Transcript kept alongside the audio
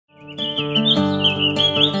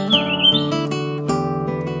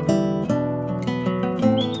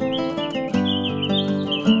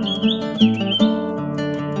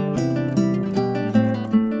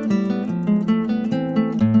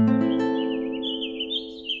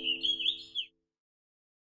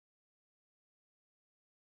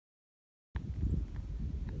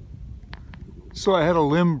So I had a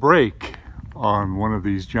limb break on one of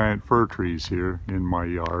these giant fir trees here in my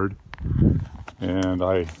yard, and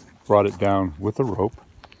I brought it down with a rope.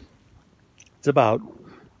 It's about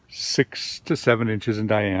 6 to 7 inches in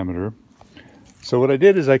diameter. So what I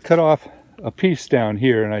did is I cut off a piece down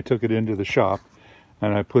here and I took it into the shop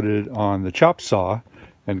and I put it on the chop saw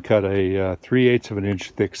and cut a 3/8 of an inch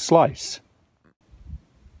thick slice.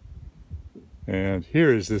 And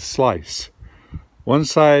here is this slice. One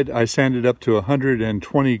side I sanded up to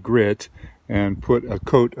 120 grit and put a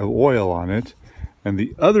coat of oil on it, and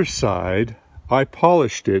the other side I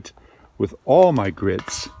polished it with all my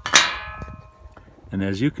grits. And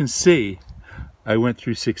as you can see, I went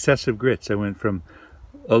through successive grits. I went from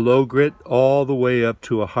a low grit all the way up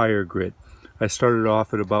to a higher grit. I started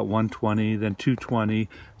off at about 120, then 220,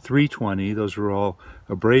 320. Those were all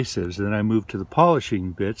abrasives. Then I moved to the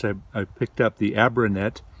polishing bits. I picked up the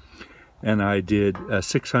Arborist and I did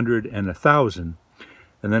 600 and 1,000.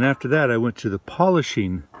 And then after that I went to the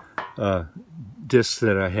polishing discs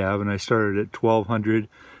that I have, and I started at 1,200,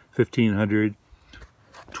 1,500,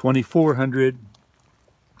 2,400,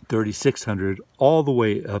 3,600, all the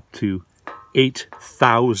way up to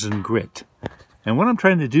 8,000 grit. And what I'm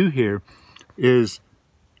trying to do here is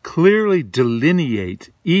clearly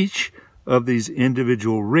delineate each of these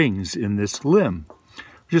individual rings in this limb,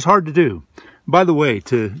 which is hard to do. By the way,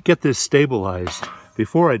 to get this stabilized,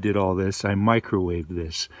 before I did all this, I microwaved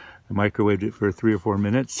this. I microwaved it for 3 or 4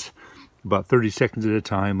 minutes, about 30 seconds at a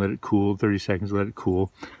time, let it cool, 30 seconds, let it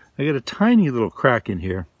cool. I got a tiny little crack in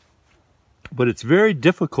here, but it's very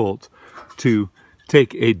difficult to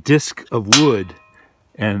take a disc of wood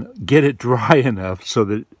and get it dry enough so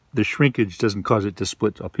that the shrinkage doesn't cause it to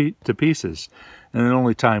split to pieces, and then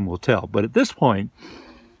only time will tell. But at this point,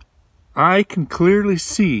 I can clearly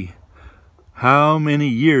see how many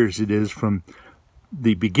years it is from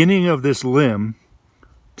the beginning of this limb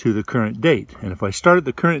to the current date. And if I start at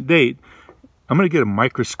the current date, I'm going to get a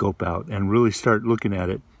microscope out and really start looking at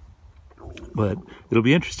it. But it'll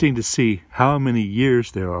be interesting to see how many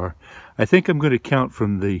years there are. I think I'm going to count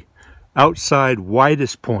from the outside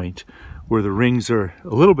widest point, where the rings are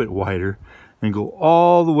a little bit wider, and go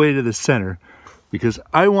all the way to the center, because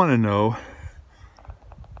I want to know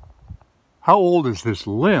how old is this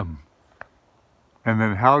limb, and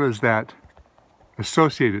then how does that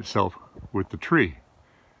associate itself with the tree.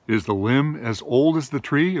 Is the limb as old as the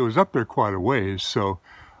tree? It was up there quite a ways, so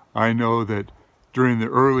I know that during the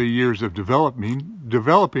early years of developing,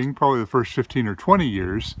 probably the first 15 or 20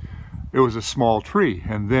 years, it was a small tree,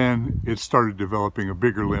 and then it started developing a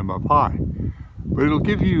bigger limb up high. But it'll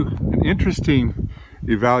give you an interesting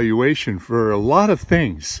evaluation for a lot of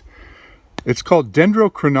things. It's called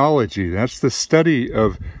dendrochronology. That's the study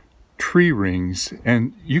of tree rings,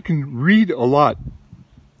 and you can read a lot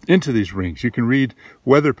into these rings. You can read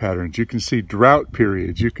weather patterns, you can see drought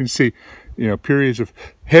periods, you can see, periods of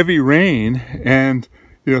heavy rain, and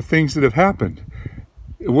things that have happened.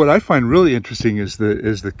 What I find really interesting is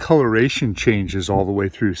the coloration changes all the way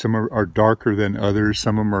through. Some are darker than others,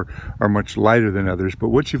 some of them are much lighter than others. But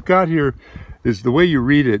what you've got here is, the way you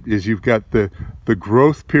read it is, you've got the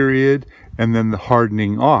growth period and then the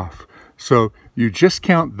hardening off. So you just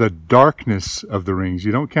count the darkness of the rings.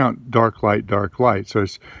 You don't count dark light, dark light. So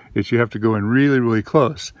it's you have to go in really, really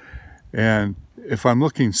close. And if I'm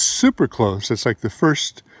looking super close, it's like the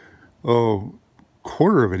first,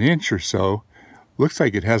 quarter of an inch or so, looks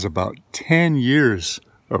like it has about 10 years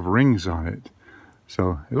of rings on it.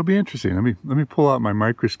 So it'll be interesting. Let me pull out my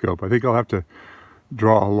microscope. I think I'll have to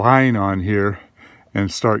draw a line on here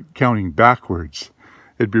and start counting backwards.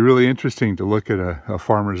 It'd be really interesting to look at a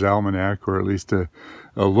farmer's almanac, or at least a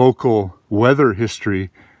local weather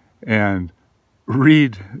history, and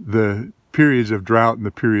read the periods of drought and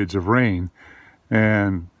the periods of rain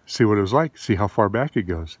and see what it was like, see how far back it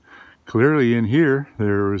goes. Clearly in here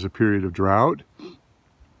there was a period of drought,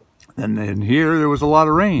 and in here there was a lot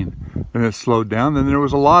of rain, and it slowed down, then there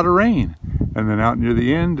was a lot of rain, and then out near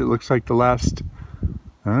the end it looks like the last,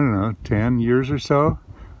 I don't know, 10 years or so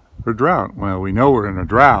for drought. Well, we know we're in a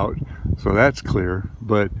drought, so that's clear.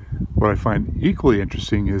 But what I find equally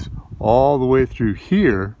interesting is all the way through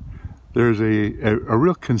here, there's a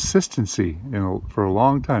real consistency for a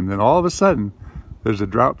long time. Then all of a sudden, there's a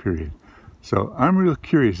drought period. So I'm real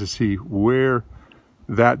curious to see where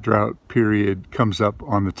that drought period comes up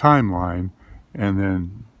on the timeline, and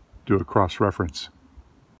then do a cross-reference.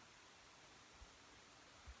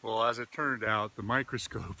 Well, as it turned out, the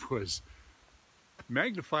microscope was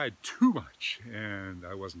magnified too much, and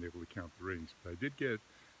I wasn't able to count the rings, but I did get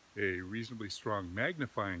a reasonably strong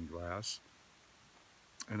magnifying glass,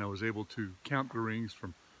 and I was able to count the rings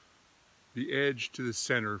from the edge to the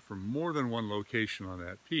center from more than one location on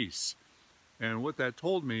that piece. And what that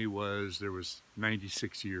told me was there was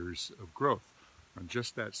 96 years of growth on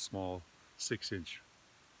just that small 6-inch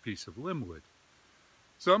piece of limb wood.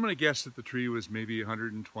 So I'm going to guess that the tree was maybe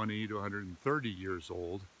 120 to 130 years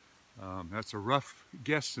old. That's a rough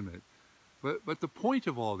guesstimate. But the point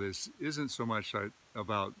of all this isn't so much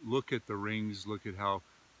about look at the rings, look at how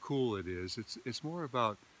cool it is. It's more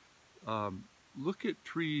about look at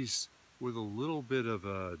trees with a little bit of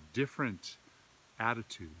a different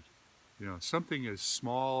attitude. You know, something as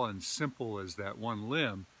small and simple as that one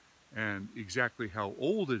limb and exactly how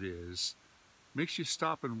old it is makes you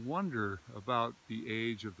stop and wonder about the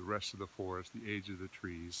age of the rest of the forest, the age of the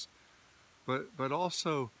trees, but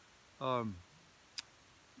also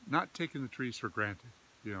not taking the trees for granted.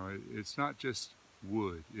 You know, it's not just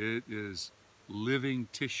wood. It is living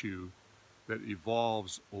tissue that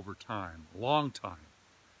evolves over time, a long time.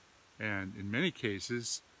 And in many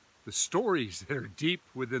cases, the stories that are deep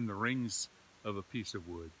within the rings of a piece of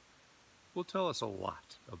wood will tell us a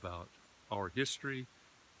lot about our history,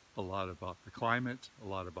 a lot about the climate, a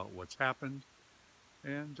lot about what's happened,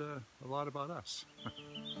 and a lot about us.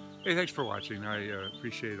 Hey, thanks for watching. I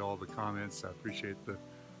appreciate all the comments. I appreciate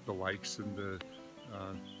the likes and the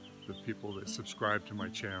people that subscribe to my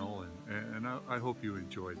channel, and I hope you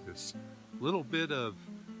enjoyed this little bit of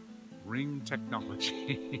ring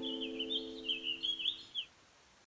technology.